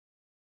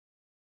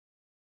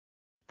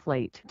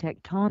Plate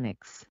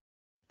tectonics.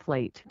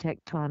 Plate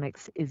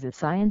tectonics is a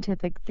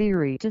scientific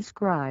theory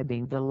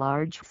describing the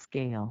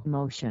large-scale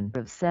motion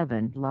of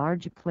 7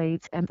 large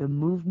plates and the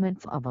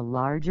movements of a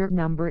larger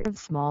number of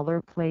smaller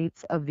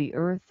plates of the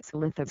Earth's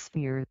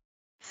lithosphere.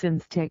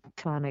 Since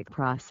tectonic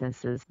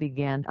processes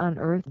began on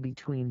Earth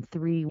between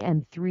 3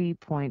 and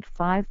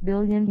 3.5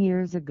 billion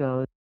years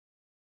ago,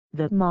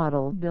 the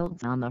model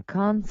builds on the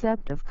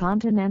concept of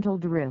continental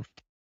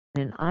drift,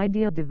 an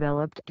idea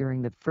developed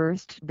during the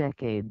first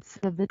decades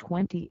of the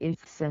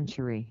 20th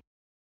century.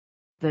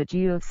 The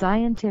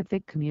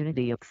geoscientific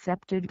community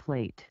accepted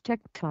plate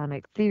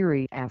tectonic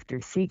theory after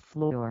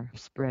seafloor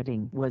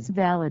spreading was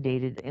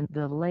validated in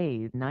the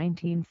late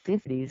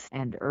 1950s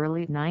and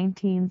early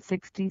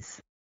 1960s.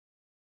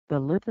 The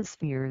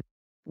lithosphere,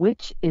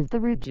 which is the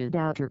rigid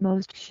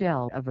outermost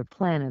shell of a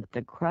planet,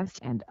 the crust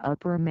and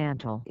upper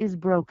mantle, is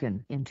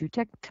broken into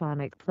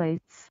tectonic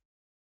plates.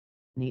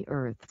 The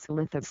Earth's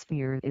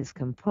lithosphere is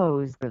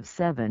composed of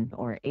 7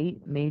 or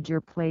 8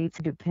 major plates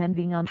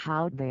depending on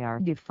how they are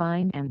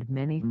defined and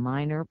many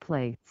minor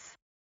plates.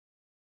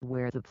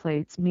 Where the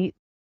plates meet,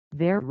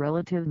 their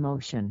relative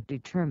motion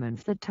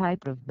determines the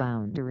type of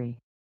boundary: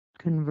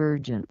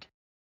 convergent,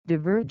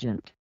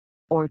 divergent,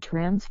 or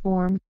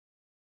transform.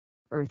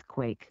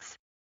 Earthquakes,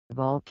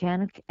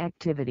 volcanic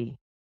activity,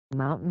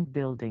 mountain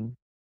building,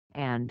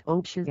 and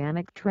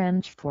oceanic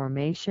trench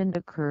formation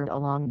occur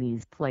along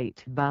these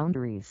plate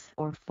boundaries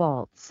or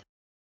faults.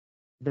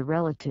 The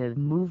relative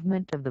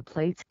movement of the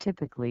plates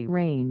typically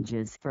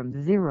ranges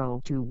from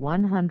 0 to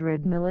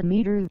 100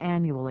 mm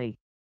annually.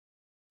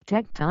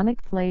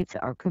 Tectonic plates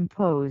are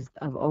composed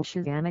of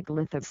oceanic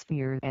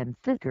lithosphere and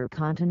thicker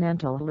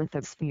continental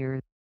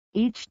lithosphere,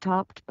 each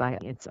topped by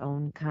its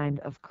own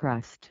kind of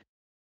crust.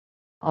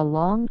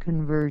 Along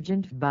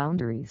convergent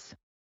boundaries,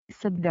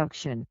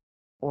 subduction,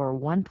 or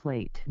one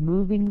plate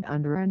moving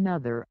under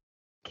another,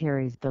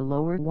 carries the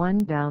lower one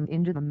down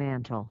into the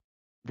mantle.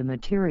 The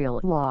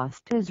material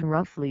lost is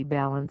roughly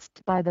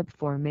balanced by the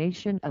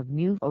formation of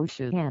new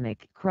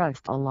oceanic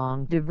crust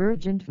along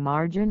divergent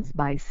margins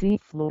by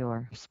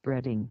seafloor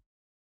spreading.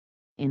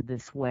 In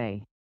this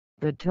way,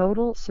 the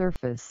total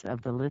surface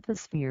of the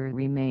lithosphere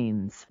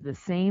remains the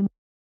same.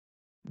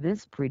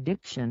 This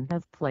prediction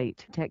of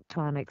plate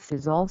tectonics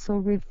is also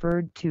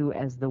referred to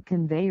as the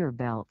conveyor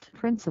belt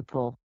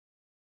principle.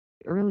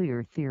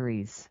 Earlier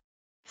theories,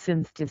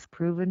 since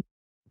disproven,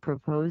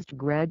 proposed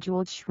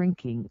gradual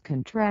shrinking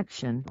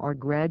contraction or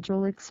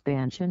gradual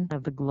expansion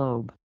of the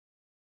globe.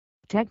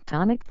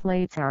 Tectonic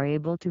plates are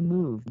able to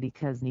move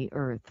because the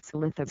Earth's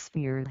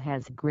lithosphere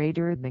has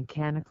greater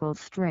mechanical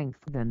strength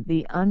than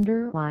the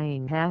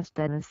underlying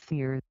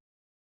asthenosphere.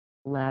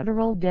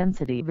 Lateral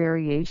density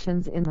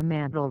variations in the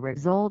mantle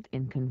result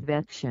in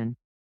convection,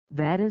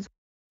 that is,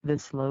 the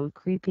slow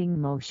creeping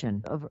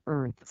motion of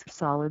Earth's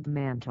solid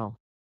mantle.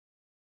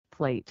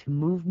 Plate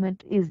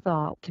movement is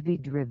thought to be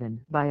driven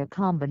by a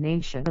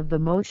combination of the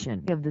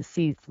motion of the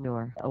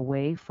seafloor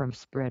away from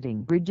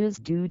spreading ridges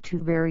due to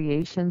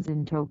variations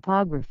in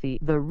topography.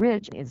 The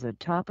ridge is a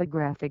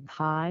topographic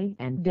high,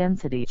 and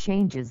density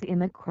changes in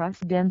the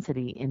crust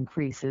density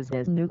increases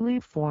as newly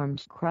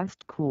formed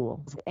crust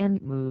cools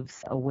and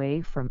moves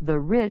away from the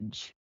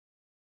ridge.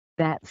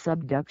 That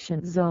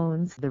subduction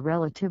zones the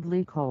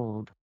relatively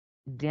cold,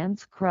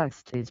 dense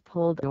crust is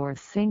pulled or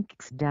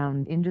sinks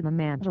down into the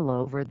mantle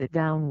over the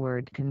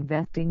downward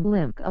convecting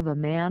limb of a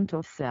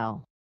mantle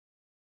cell.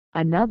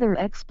 Another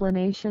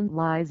explanation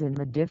lies in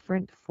the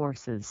different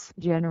forces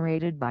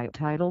generated by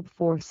tidal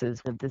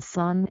forces of the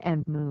Sun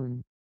and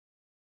Moon.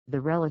 The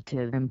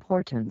relative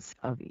importance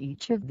of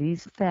each of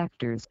these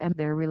factors and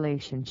their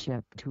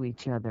relationship to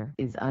each other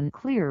is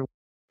unclear,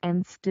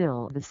 and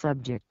still the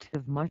subject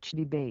of much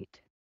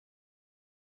debate.